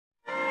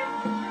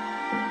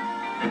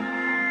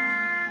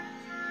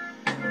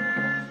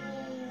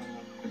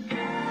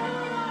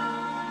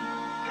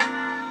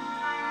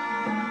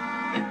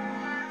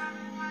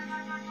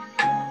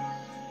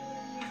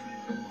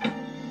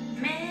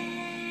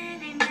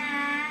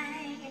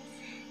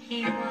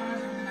he was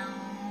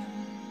alone.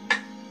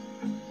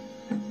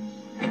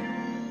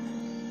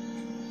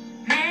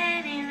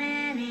 Many,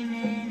 many,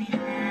 many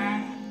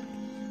nights.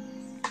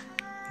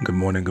 Good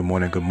morning, good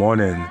morning, good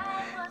morning.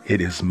 It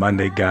is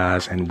Monday,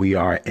 guys, and we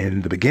are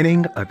in the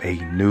beginning of a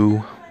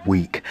new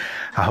week.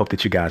 I hope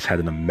that you guys had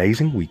an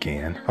amazing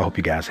weekend. I hope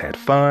you guys had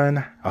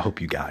fun. I hope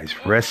you guys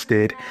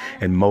rested.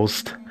 And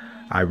most,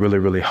 I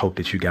really hope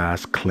that you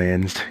guys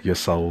cleansed your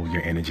soul,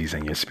 your energies,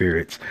 and your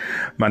spirits.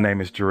 My name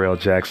is Jarrell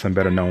Jackson,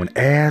 better known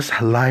as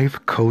Life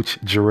Coach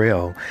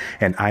Jarrell,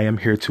 and I am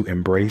here to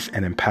embrace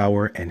and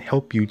empower and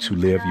help you to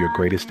live your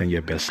greatest and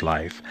your best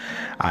life.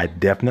 I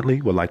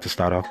definitely would like to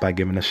start off by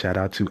giving a shout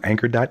out to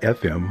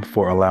Anchor.fm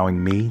for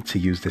allowing me to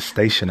use this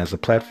station as a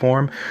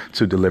platform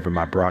to deliver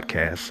my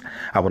broadcasts.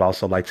 I would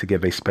also like to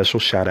give a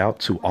special shout out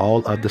to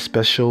all of the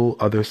special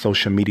other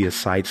social media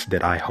sites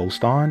that I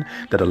host on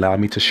that allow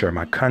me to share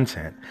my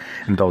content.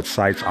 And those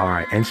sites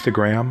are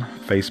Instagram,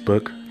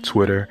 Facebook,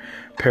 Twitter,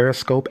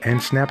 Periscope, and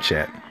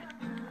Snapchat.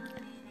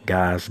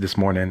 Guys, this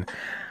morning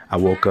I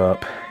woke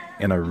up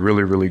in a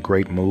really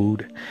great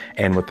mood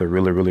and with a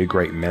really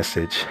great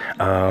message.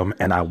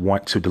 And I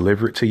want to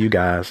deliver it to you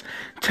guys.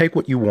 Take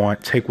what you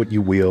want, take what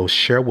you will,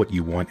 share what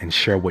you want, and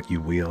share what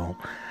you will.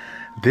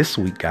 This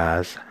week,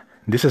 guys,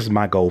 this is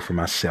my goal for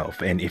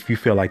myself. And if you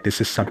feel like this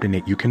is something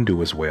that you can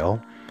do as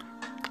well,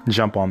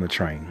 jump on the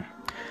train.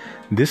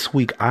 This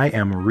week, I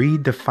am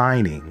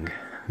redefining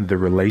the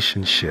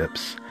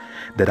relationships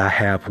that I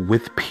have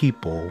with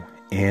people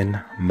in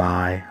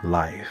my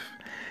life.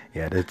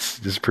 Yeah,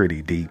 that's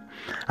pretty deep.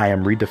 I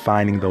am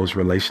redefining those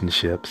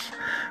relationships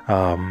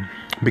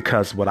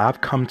because what I've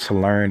come to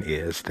learn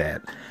is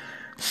that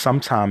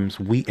sometimes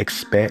we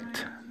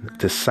expect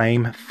the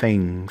same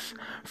things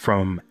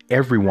from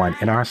everyone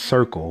in our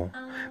circle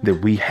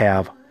that we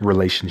have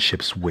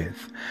relationships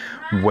with,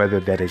 whether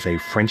that is a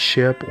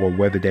friendship or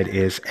whether that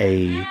is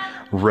a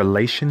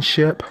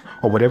relationship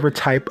or whatever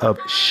type of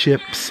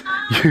ships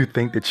you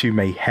think that you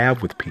may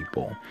have with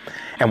people.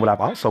 And what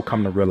I've also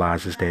come to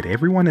realize is that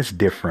everyone is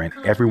different,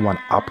 everyone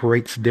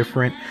operates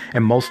different,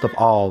 and most of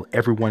all,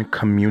 everyone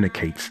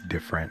communicates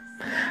different.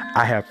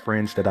 I have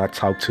friends that I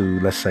talk to,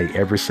 let's say,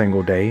 every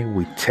single day.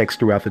 We text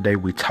throughout the day.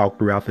 We talk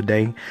throughout the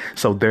day.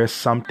 So there's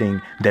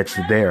something that's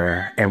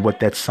there. And what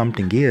that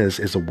something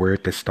is a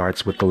word that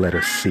starts with the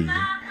letter C.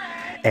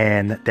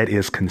 And that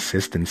is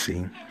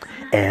consistency.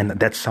 And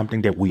that's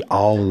something that we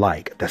all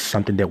like. That's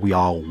something that we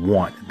all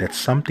want. That's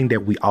something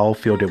that we all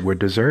feel that we're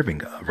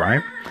deserving of,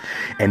 right?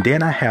 And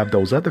then I have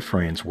those other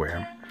friends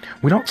where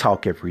we don't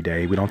talk every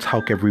day. We don't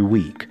talk every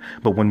week.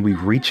 But when we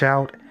reach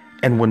out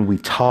and when we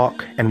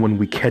talk and when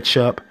we catch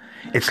up,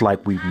 it's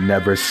like we've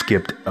never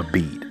skipped a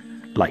beat.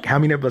 Like, how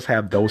many of us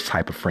have those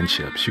type of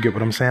friendships? You get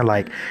what I'm saying?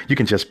 Like, you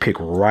can just pick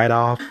right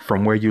off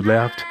from where you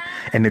left,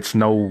 and it's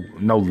no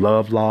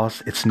love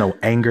lost. It's no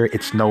anger.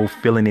 It's no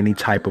feeling any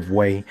type of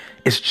way.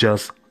 It's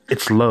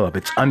love.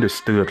 It's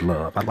understood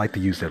love. I like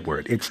to use that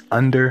word. It's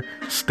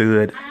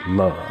understood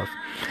love.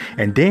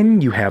 And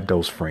then you have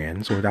those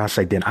friends, or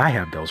I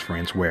have those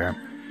friends where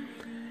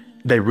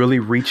they really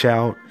reach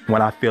out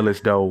when I feel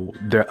as though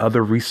their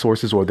other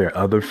resources or their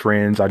other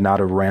friends are not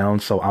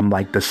around. So I'm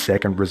like the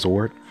second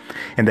resort,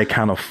 and they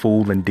kind of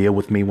fool and deal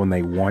with me when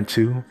they want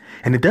to.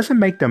 And it doesn't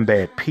make them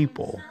bad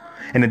people.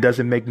 And it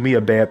doesn't make me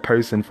a bad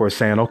person for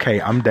saying, okay,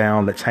 I'm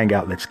down. Let's hang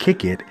out. Let's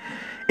kick it.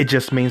 It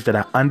just means that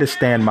I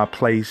understand my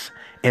place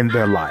in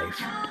their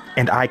life,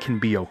 and I can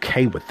be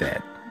okay with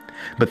that.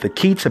 But the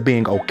key to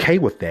being okay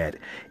with that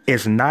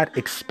is not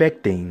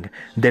expecting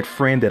that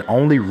friend that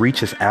only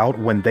reaches out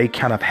when they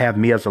kind of have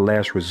me as a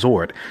last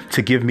resort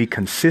to give me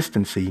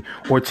consistency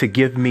or to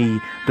give me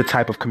the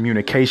type of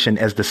communication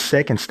as the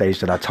second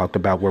stage that I talked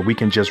about, where we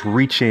can just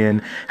reach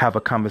in, have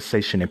a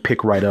conversation, and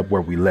pick right up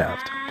where we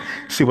left.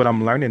 See, what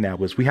I'm learning now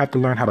is we have to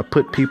learn how to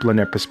put people in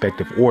their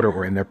perspective order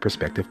or in their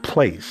perspective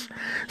place.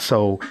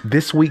 So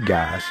this week,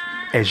 guys,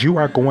 as you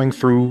are going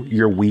through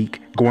your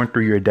week, going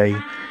through your day,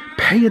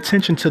 pay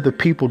attention to the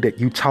people that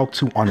you talk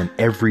to on an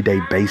everyday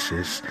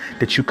basis,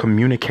 that you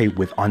communicate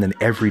with on an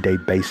everyday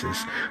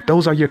basis.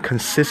 Those are your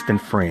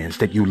consistent friends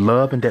that you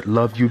love and that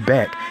love you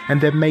back and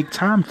that make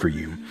time for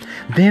you.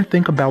 Then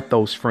think about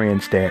those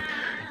friends that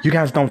you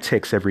guys don't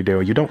text every day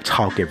or you don't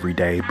talk every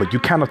day, but you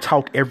kind of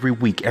talk every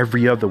week,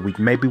 every other week,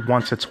 maybe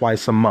once or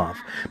twice a month,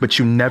 but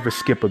you never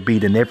skip a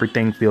beat and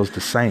everything feels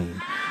the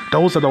same.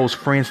 Those are those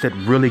friends that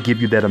really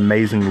give you that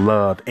amazing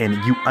love, and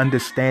you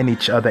understand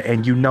each other,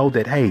 and you know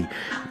that, hey,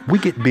 we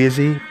get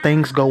busy,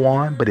 things go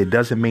on, but it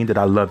doesn't mean that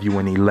I love you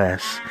any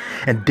less.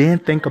 And then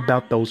think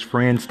about those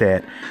friends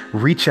that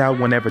reach out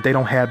whenever they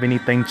don't have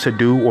anything to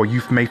do, or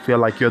you may feel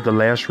like you're the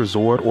last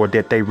resort, or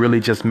that they really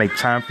just make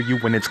time for you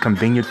when it's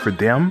convenient for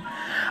them.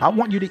 I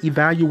want you to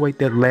evaluate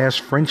that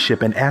last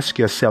friendship and ask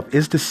yourself,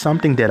 is this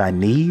something that I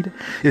need?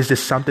 Is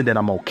this something that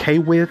I'm okay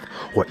with?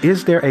 Or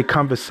is there a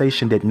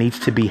conversation that needs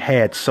to be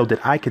had so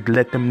that I could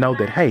let them know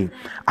that, hey,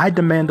 I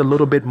demand a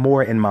little bit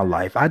more in my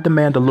life. I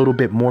demand a little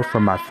bit more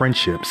from my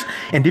friendships.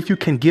 And if you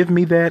can give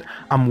me that,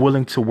 I'm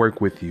willing to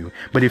work with you.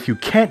 But if you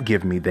can't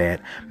give me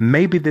that,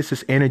 maybe this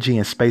is energy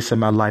and space in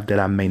my life that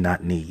I may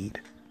not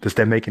need. Does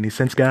that make any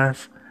sense,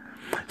 guys?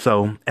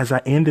 So as I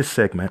end this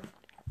segment,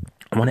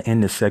 I want to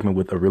end this segment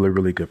with a really,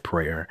 really good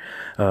prayer.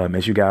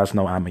 As you guys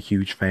know, I'm a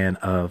huge fan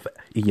of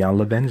Ian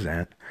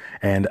Levinzant,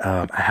 and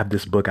I have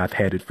this book. I've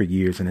had it for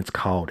years, and it's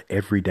called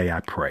Every Day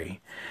I Pray.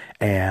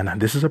 And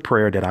this is a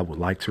prayer that I would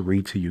like to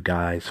read to you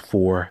guys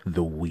for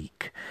the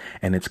week,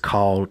 and it's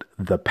called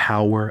The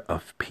Power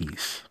of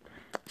Peace.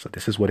 So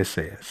this is what it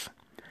says.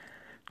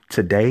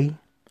 Today,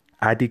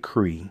 I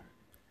decree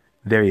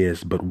there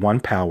is but one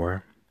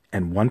power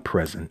and one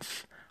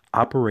presence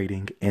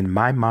operating in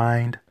my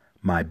mind,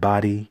 my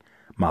body,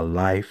 my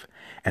life,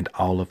 and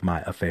all of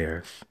my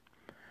affairs.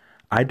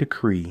 I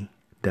decree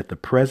that the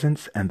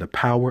presence and the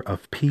power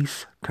of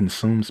peace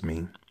consumes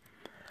me.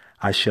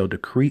 I shall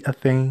decree a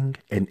thing,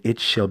 and it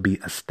shall be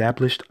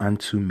established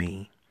unto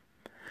me.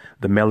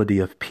 The melody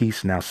of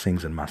peace now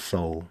sings in my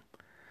soul.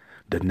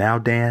 The now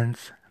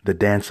dance, the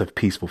dance of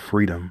peaceful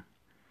freedom.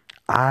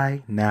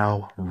 I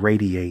now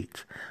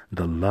radiate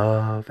the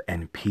love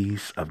and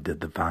peace of the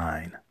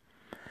divine.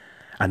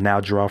 I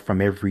now draw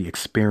from every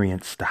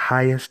experience the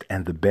highest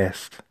and the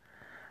best.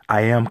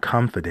 I am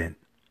confident,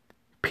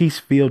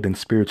 peace-filled and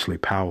spiritually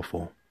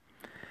powerful.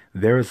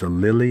 There is a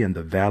lily in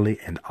the valley,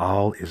 and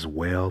all is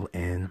well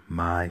in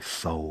my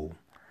soul.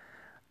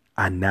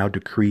 I now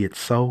decree it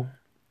so,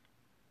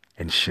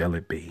 and shall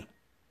it be.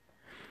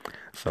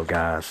 So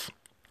guys,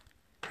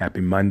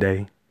 happy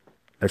Monday.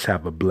 Let's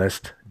have a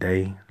blessed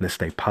day. Let's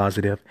stay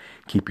positive.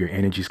 Keep your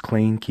energies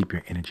clean. Keep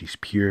your energies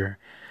pure.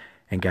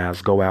 And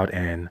guys, go out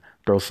and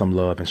throw some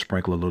love and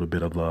sprinkle a little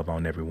bit of love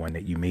on everyone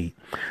that you meet.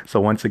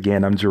 So once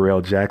again, I'm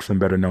Jarrell Jackson,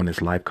 better known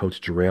as Life Coach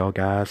Jarrell,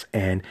 guys.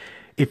 And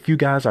if you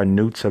guys are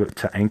new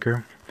to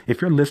Anchor, if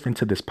you're listening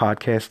to this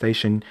podcast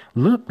station,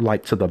 look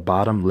like to the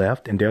bottom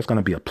left, and there's going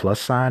to be a plus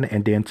sign.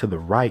 And then to the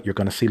right, you're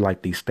going to see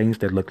like these things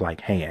that look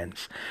like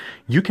hands.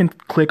 You can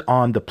click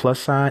on the plus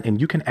sign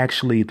and you can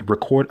actually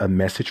record a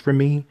message for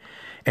me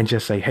and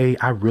just say, hey,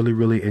 I really,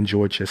 really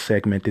enjoyed your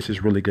segment. This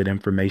is really good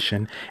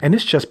information. And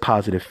it's just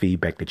positive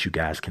feedback that you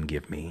guys can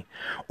give me.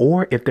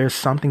 Or if there's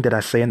something that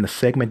I say in the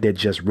segment that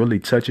just really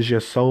touches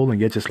your soul and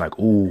you're just like,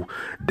 ooh,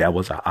 that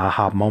was an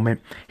aha moment,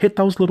 hit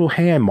those little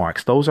hand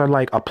marks. Those are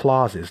like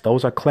applauses.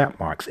 Those are clap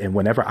marks. And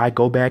whenever I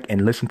go back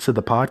and listen to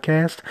the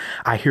podcast,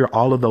 I hear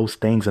all of those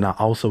things and I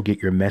also get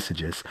your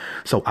messages.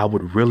 So I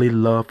would really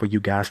love for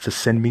you guys to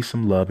send me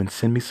some love and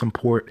send me some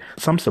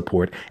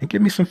support and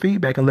give me some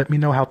feedback and let me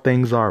know how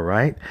things are,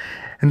 right?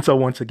 And so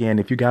once again,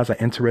 if you guys are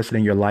interested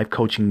in your life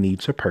coaching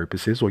needs or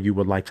purposes, or you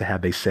would like to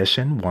have a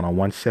session,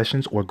 one-on-one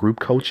sessions or group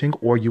coaching,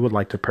 or you would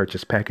like to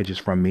purchase packages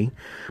from me,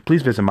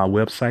 please visit my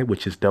website,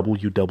 which is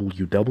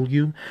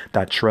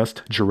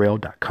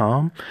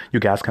www.trustjarrell.com. You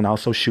guys can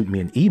also shoot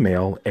me an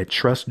email at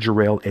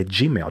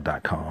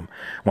trustjarrell@gmail.com.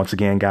 Once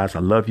again, guys, I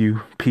love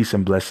you. Peace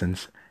and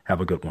blessings.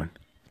 Have a good one.